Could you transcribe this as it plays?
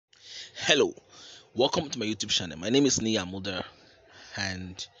Hello, welcome to my YouTube channel. My name is Nia Mulder,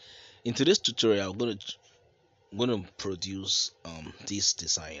 and in today's tutorial, I'm gonna produce this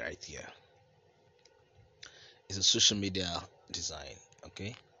design right here. It's a social media design.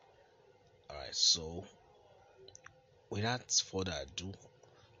 Okay, all right. So without further ado,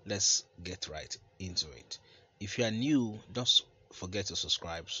 let's get right into it. If you are new, don't forget to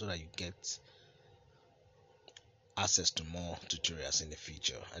subscribe so that you get access to more tutorials in the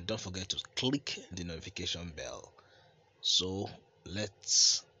future, and don't forget to click the notification bell. So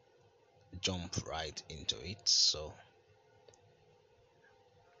let's jump right into it. So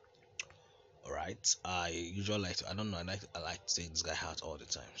all right, I usually like to, I don't know, I like to take this guy out all the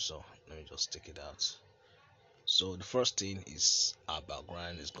time, so let me just take it out. So the first thing is our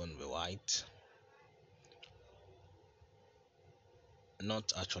background is going to be white,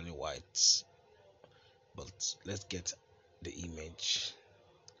 not actually white, but let's get the image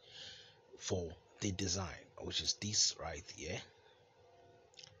for the design, which is this right here.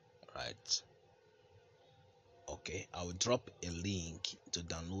 Right, okay, I will drop a link to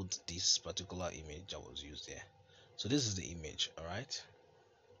download this particular image that was used here. So this is the image. All right,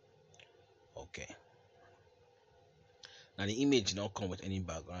 okay. Now the image did not come with any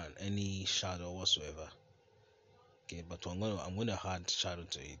background, any shadow whatsoever. Okay, but I'm gonna add shadow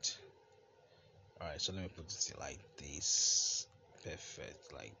to it. All right, so let me put it like this.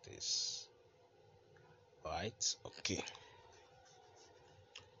 Perfect, like this. All right, okay.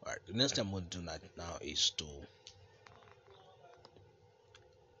 All right, the next thing I'm gonna do now is to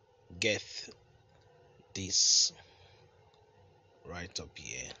get this right up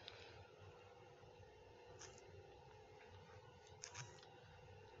here.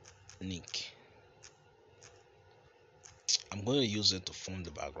 Nick, I'm going to use it to form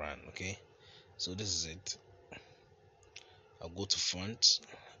the background. Okay, so this is it. I'll go to font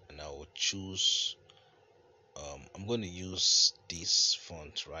and I will choose. I'm going to use this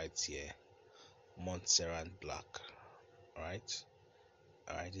font right here, Montserrat Black. All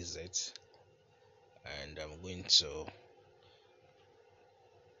right, this is it. And I'm going to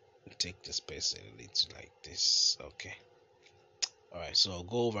take the space a little like this. Okay, all right, so I'll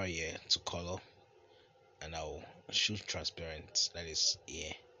go over here to color and I'll choose transparent, that is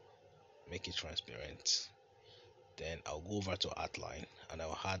here, make it transparent. Then I'll go over to outline and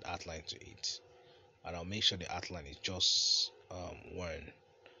I'll add outline to it, and I'll make sure the outline is just one,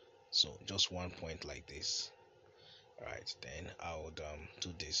 so just 1 point like this. All right, then I would do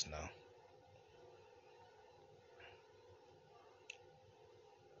this now.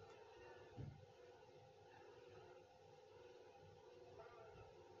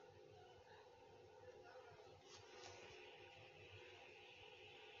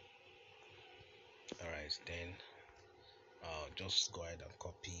 All right, then I'll just go ahead and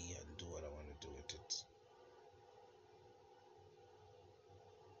copy and do what I want to do with it.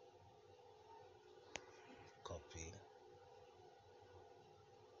 Copy,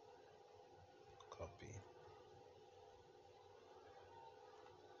 copy.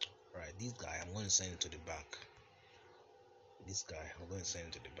 All right, this guy I'm going to send it to the back. This guy I'm going to send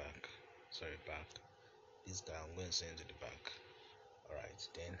it to the back. Sorry, back. This guy I'm going to send it to the back. All right,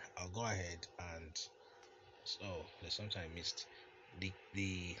 then I'll go ahead and there's something I missed.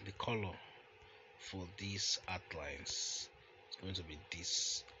 The color for these outlines is going to be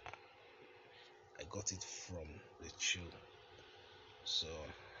this. I got it from the chew. So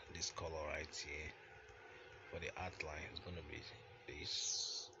this color right here for the outline is going to be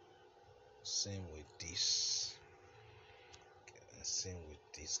this. Same with this. And same with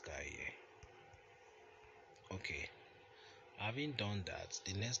this guy here. Okay. Having done that,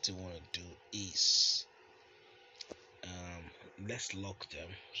 the next thing we want to do is let's lock them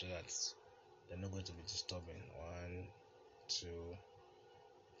so that they're not going to be disturbing. 1, 2,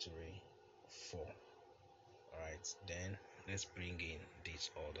 3, 4. All right, then let's bring in this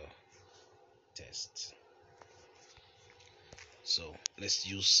other test. So let's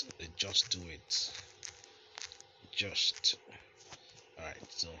use the just do it. Just. All right,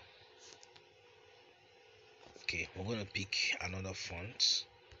 so okay, we're gonna pick another font.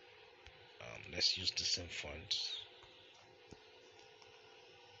 Let's use the same font.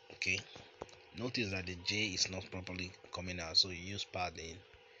 Okay, notice that the J is not properly coming out, so you use padding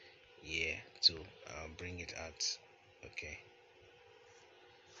here to bring it out. Okay,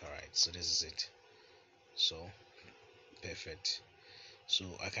 all right, so this is it. So perfect. So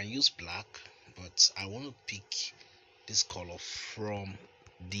I can use black, but I want to pick this color from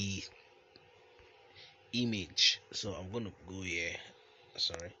the image, so I'm going to go here,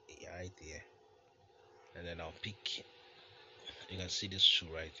 sorry, right here, and then I'll pick, you can see this shoe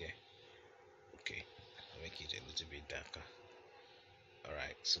right here. Okay, make it a little bit darker. All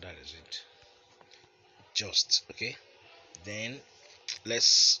right, so that is it. Just okay. Then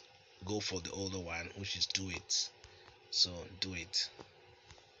let's go for the older one, which is do it. So do it.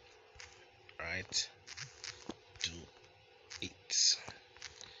 All right, do it,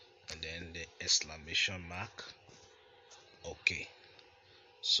 and then the exclamation mark. Okay,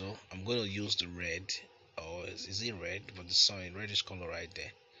 so I'm going to use the red, or is it red? But the sun reddish color right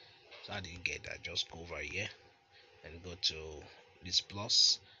there. So how do you get that? Just go over here and go to this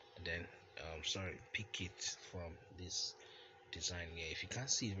plus, and then sorry, pick it from this design here. If you can't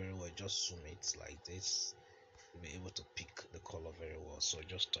see it very well, just zoom it like this. You'll be able to pick the color very well. So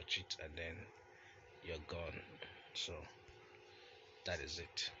just touch it and then you're gone. So that is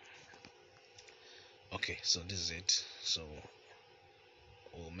it. Okay, so this is it. So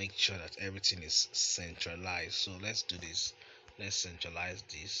we'll make sure that everything is centralized. So let's do this. Let's centralize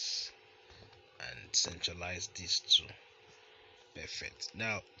this and centralize this too. Perfect.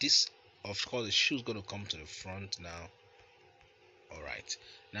 Now this, of course, the shoe is going to come to the front now. All right,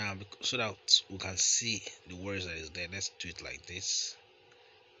 now so that we can see the words that is there, let's do it like this.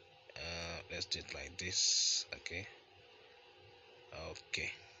 Let's do it like this. Okay,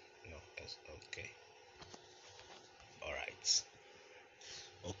 okay, no, that's okay. All right,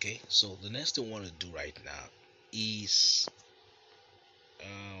 okay, so the next thing we want to do right now is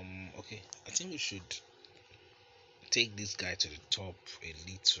okay, I think we should take this guy to the top a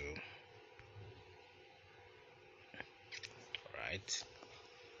little. Right,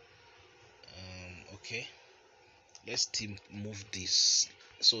 okay, let's team move this.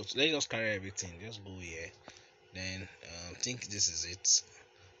 So let's just carry everything, just go here, then think this is it.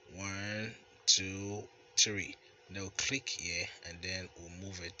 1 2 3, then we'll click here and then we'll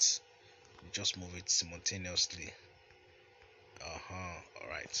move it, just move it simultaneously. All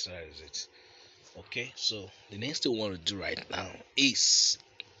right, so that is it. Okay, so the next thing we want to do right now is,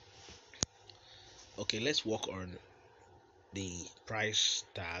 okay, let's work on the price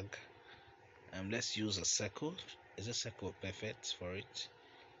tag. Let's use a circle. Is a circle perfect for it?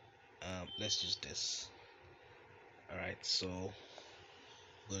 Let's use this. All right, so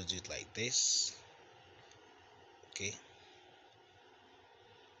I'm gonna do it like this. Okay,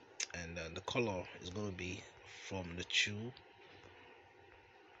 and the color is going to be from the shoe.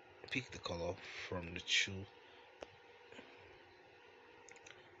 Pick the color from the shoe.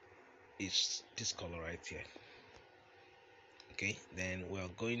 Is this color right here. Okay, then we are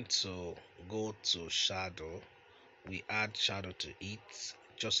going to go to shadow. We add shadow to it,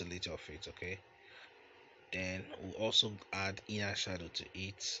 just a little of it. Okay, then we'll also add inner shadow to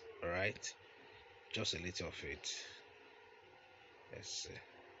it. All right, just a little of it. Let's see.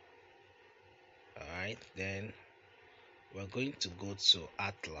 All right, then we're going to go to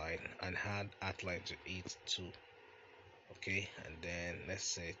outline and add outline to it too. Okay, and then let's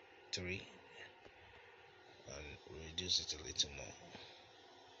say 3 and reduce it a little more.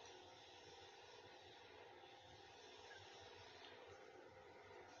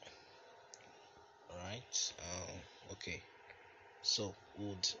 All right, okay, so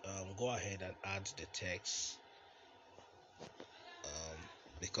we'll go ahead and add the text,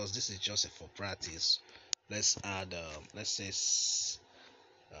 because this is just for practice. Let's add let's say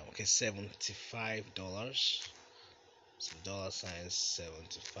okay, $75. So $sign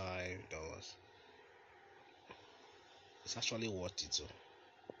 $75. It's actually worth it. So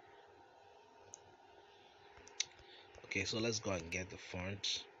okay, so let's go and get the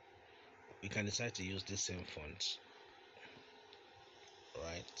font. We can decide to use this same font.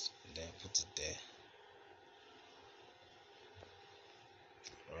 Right, then put it there.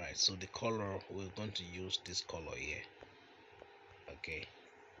 All right, so the color, we're going to use this color here. Okay,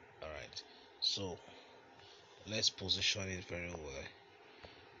 all right, so let's position it very well.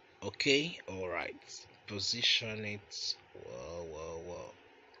 Okay, all right, position it well.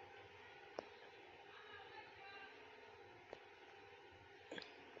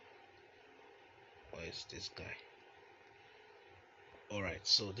 Where is this guy? All right,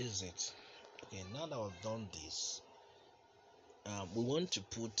 so this is it. Okay, now that I've done this, we want to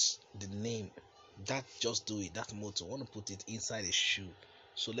put the name, that just do it, that motto, I want to put it inside a shoe.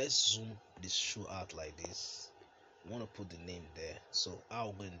 So let's zoom this shoe out like this. We want to put the name there. So how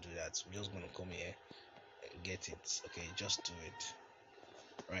we're going to do that, we're just going to come here and get it. Okay, just do it.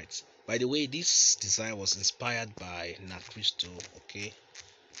 Right, by the way, this design was inspired by Nakristo. Okay,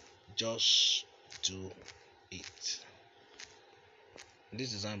 just do it.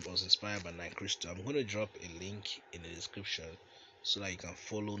 This design was inspired by Nakristo. I'm going to drop a link in the description so that you can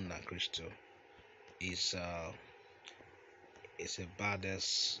follow Nakristo. It's a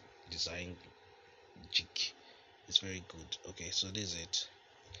badass design jig. It's very good. Okay, so this is it.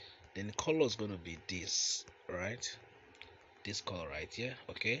 Then the color is going to be this, right? This color right here.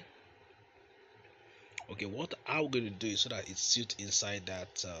 Okay. Okay, what I'm going to do is so that it suits inside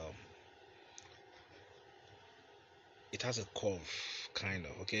that it has a curve kind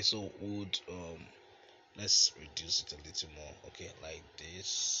of. Okay, so would let's reduce it a little more. Okay, like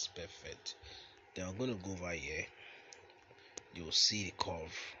this. Perfect. Then I'm going to go over here. You'll see the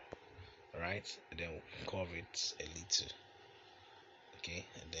curve, right? And then we'll curve it a little. Okay,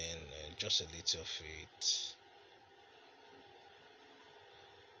 and then just a little of it.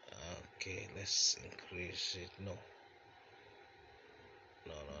 Okay, let's increase it. No,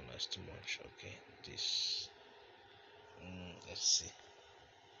 no, it's too much. Okay, this. Let's see.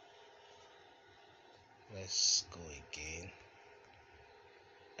 Let's go again.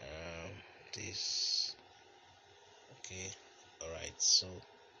 This. Okay, all right. So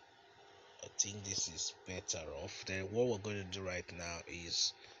I think this is better off. Then what we're going to do right now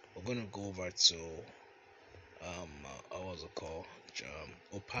is we're going to go over to what was it called?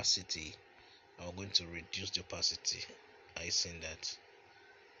 Opacity. And we're going to reduce the opacity. I seen that.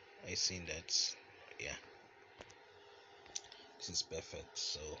 Yeah, this is perfect.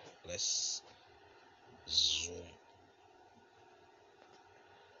 So let's zoom.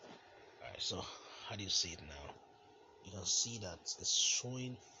 Alright, so how do you see it now? You can see that it's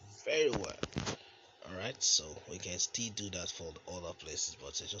showing very well. Alright, so we can still do that for the other places,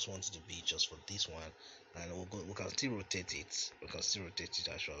 but I just wanted to be just for this one, and we can still rotate it. We can still rotate it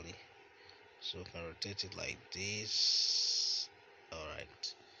actually. So we can rotate it like this.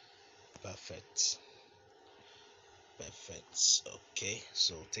 Alright, perfect. Okay,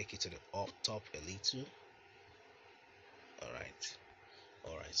 so take it to the up top a little. Alright,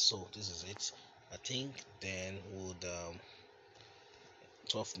 so this is it. I think then would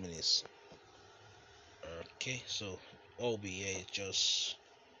 12 minutes. Okay, so all will be here is just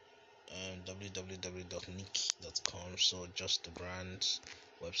www.nick.com, so just the brand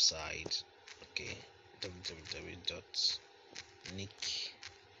website. Okay,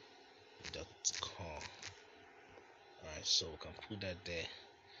 www.nick.com. Alright, so we can put that there.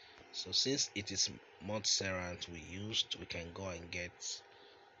 So since it is mud serrant we used, we can go and get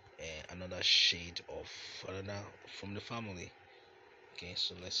another shade of another from the family. Okay,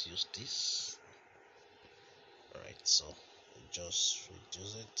 so let's use this. Alright, so just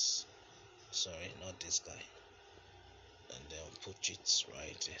reduce it. Sorry, not this guy. And then put it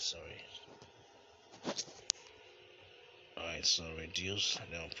right there. Sorry. Alright, so reduce,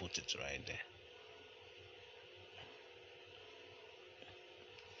 then put it right there.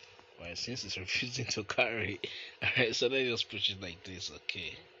 Alright, since it's refusing to carry, alright, so let's just push it like this.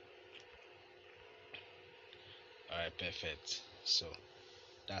 Okay. Alright, perfect. So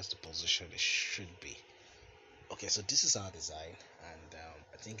that's the position it should be. Okay, so this is our design, and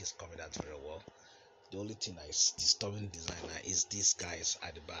I think it's covered out very well. The only thing that is disturbing the designer is these guys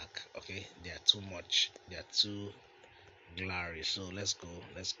at the back. Okay, they are too much, they are too glary. So let's go,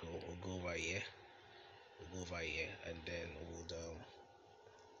 we'll go over here, and then we'll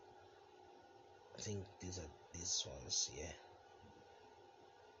I think these are these ones here.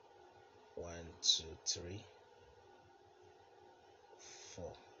 1, 2, 3,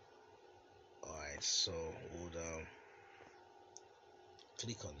 4. Alright, so we'll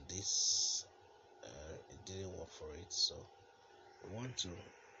click on this. It didn't work for it, so we want to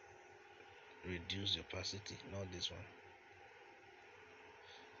reduce the opacity. Not this one,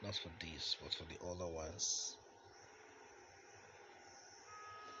 not for this, but for the other ones.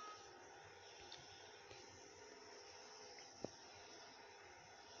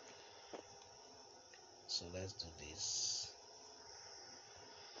 So let's do this.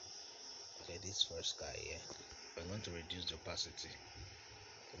 Okay, this first guy here, I'm going to reduce the opacity.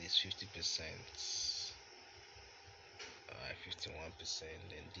 It is 50%, 51%.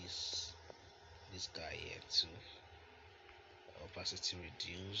 Then this guy here too, opacity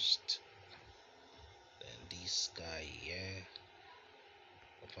reduced. Then this guy here,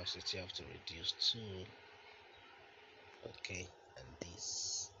 opacity have to reduce too. Okay, and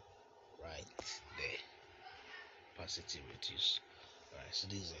this right there, opacity reduce. Alright, so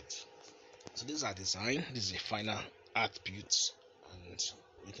this is it. So this is our design. This is a final attribute, and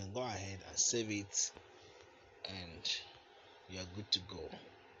we can go ahead and save it, and you are good to go.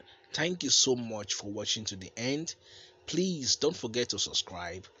 Thank you so much for watching to the end. Please don't forget to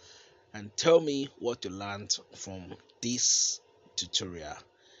subscribe and tell me what you learned from this tutorial.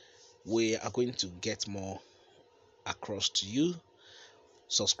 We are going to get more across to you.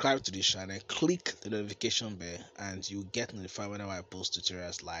 Subscribe to the channel, click the notification bell, and you get notified whenever I post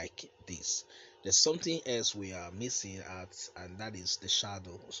tutorials like this. There's something else we are missing at, and that is the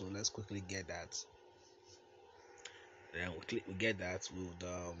shadow. So let's quickly get that. Then we get that.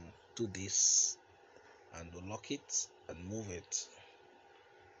 We'll do this, and we'll lock it and move it.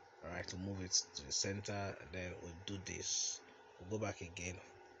 Alright, to move it to the center, and then we'll do this. We'll go back again,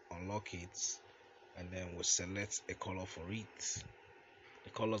 unlock it, and then we'll select a color for it.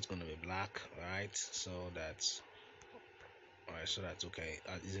 The color is going to be black, right? So that we can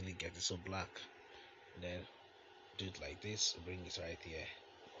easily get it. So black, then do it like this, bring it right here.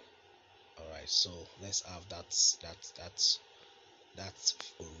 Alright, so let's have that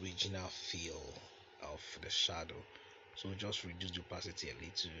original feel of the shadow. So just reduce the opacity a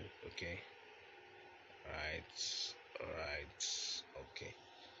little, okay? Alright, okay.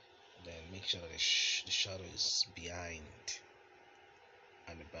 Then make sure that the shadow is behind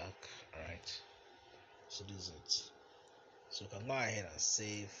and the back. Alright, so this is it. So you can go ahead and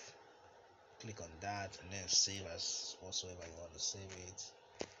save, click on that, and then save as whatsoever you want to save it.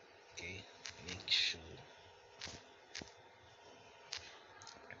 Okay, make sure.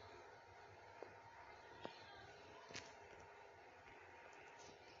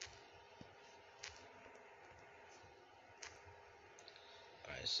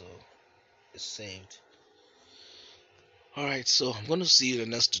 Alright, so it's saved. Alright, so I'm going to see you in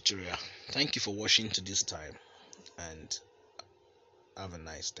the next tutorial. Thank you for watching to this time, and have a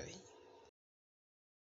nice day.